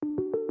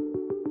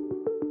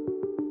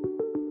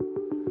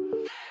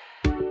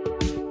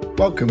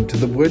Welcome to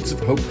the Words of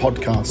Hope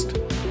podcast,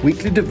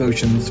 weekly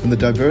devotions from the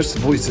diverse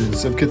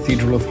voices of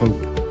Cathedral of Hope.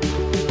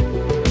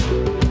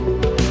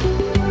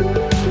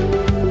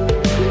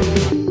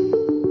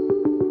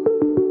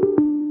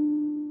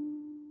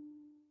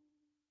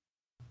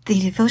 The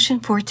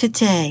devotion for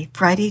today,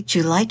 Friday,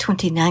 July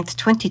 29th,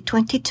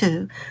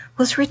 2022,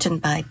 was written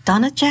by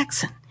Donna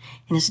Jackson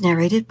and is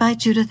narrated by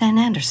Judith Ann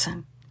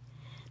Anderson.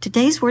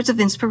 Today's words of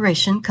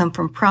inspiration come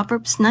from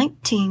Proverbs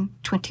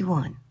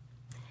 19:21.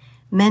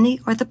 Many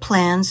are the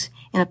plans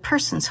in a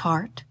person's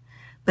heart,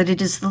 but it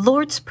is the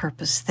Lord's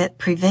purpose that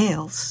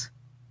prevails.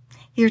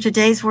 Hear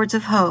today's words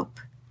of hope.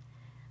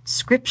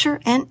 Scripture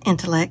and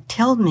intellect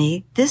tell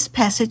me this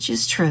passage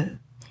is true,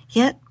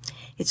 yet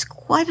it's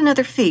quite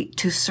another feat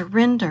to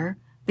surrender,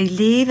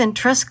 believe, and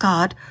trust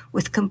God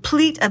with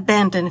complete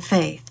abandoned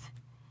faith.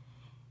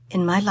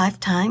 In my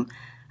lifetime,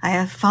 I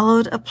have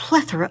followed a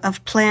plethora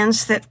of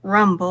plans that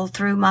rumble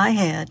through my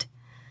head.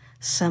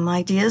 Some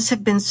ideas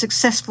have been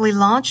successfully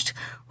launched,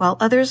 while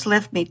others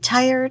left me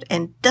tired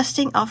and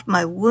dusting off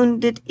my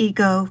wounded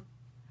ego.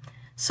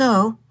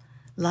 So,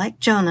 like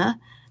Jonah,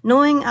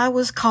 knowing I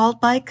was called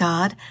by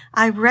God,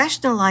 I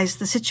rationalized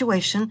the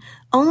situation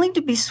only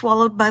to be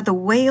swallowed by the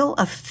whale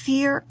of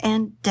fear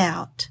and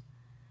doubt.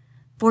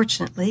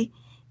 Fortunately,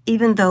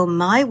 even though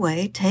my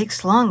way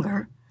takes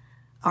longer,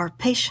 our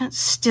patient,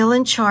 still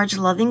in charge,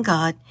 loving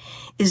God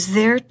is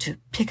there to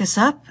pick us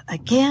up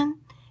again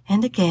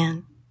and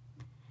again.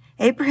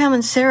 Abraham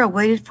and Sarah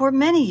waited for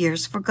many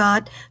years for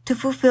God to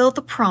fulfill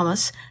the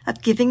promise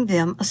of giving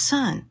them a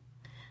son.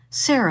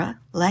 Sarah,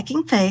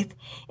 lacking faith,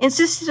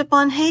 insisted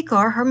upon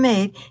Hagar, her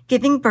maid,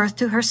 giving birth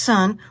to her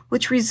son,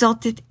 which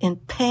resulted in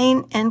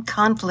pain and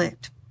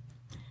conflict.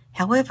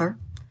 However,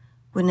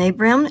 when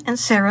Abraham and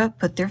Sarah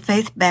put their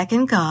faith back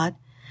in God,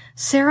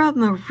 Sarah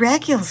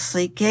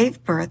miraculously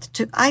gave birth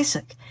to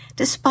Isaac,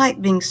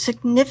 despite being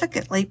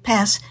significantly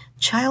past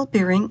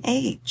childbearing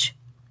age.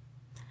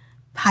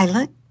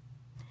 Pilate,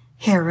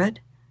 Herod,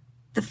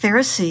 the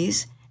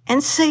Pharisees,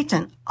 and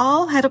Satan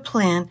all had a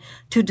plan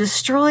to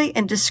destroy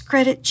and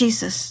discredit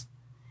Jesus.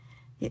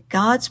 Yet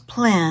God's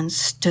plan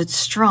stood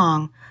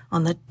strong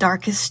on the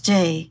darkest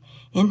day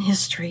in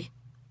history.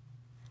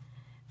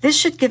 This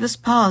should give us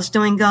pause,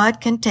 knowing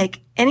God can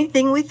take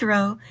anything we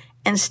throw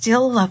and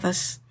still love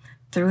us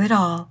through it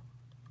all.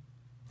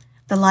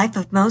 The life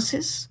of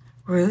Moses,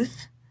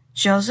 Ruth,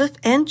 Joseph,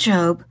 and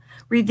Job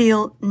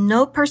reveal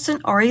no person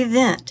or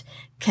event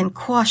can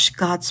quash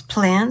God's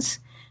plans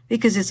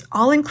because it's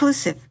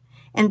all-inclusive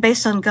and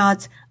based on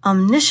God's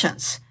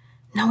omniscience,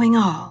 knowing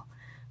all,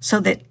 so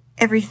that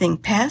everything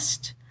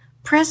past,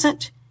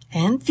 present,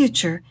 and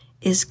future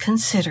is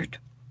considered.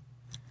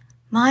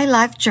 My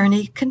life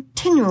journey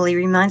continually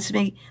reminds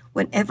me,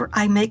 whenever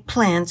I make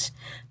plans,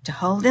 to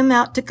hold them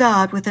out to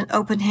God with an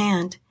open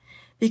hand,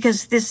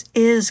 because this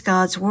is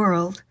God's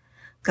world.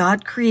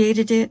 God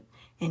created it,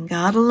 and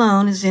God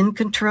alone is in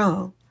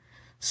control.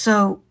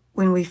 So,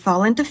 when we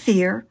fall into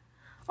fear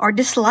or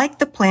dislike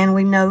the plan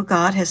we know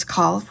God has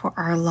called for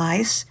our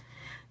lives,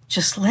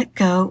 just let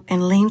go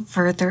and lean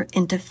further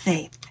into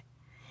faith.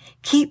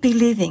 Keep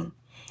believing.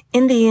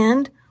 In the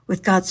end,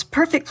 with God's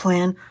perfect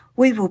plan,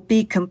 we will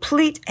be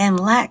complete and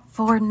lack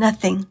for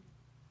nothing.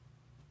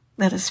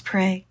 Let us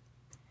pray.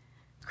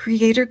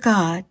 Creator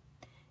God,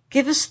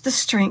 give us the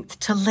strength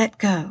to let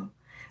go,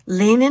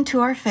 lean into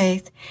our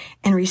faith,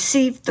 and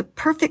receive the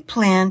perfect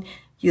plan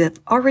you have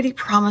already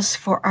promised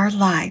for our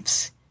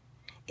lives.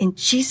 In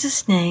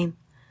Jesus' name,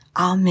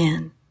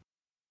 Amen.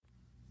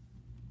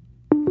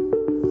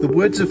 The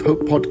Words of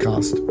Hope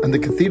podcast and the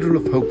Cathedral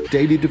of Hope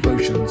daily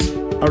devotions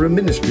are a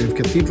ministry of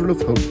Cathedral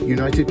of Hope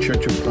United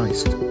Church of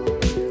Christ.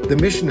 The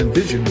mission and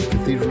vision of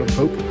Cathedral of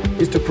Hope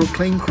is to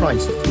proclaim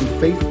Christ through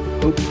faith,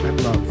 hope,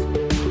 and love.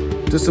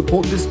 To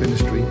support this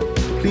ministry,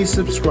 please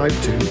subscribe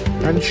to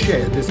and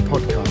share this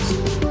podcast.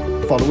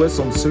 Follow us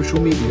on social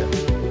media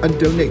and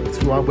donate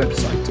through our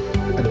website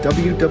at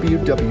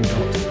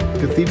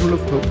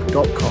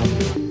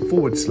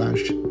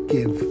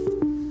www.cathedralofhope.com/give.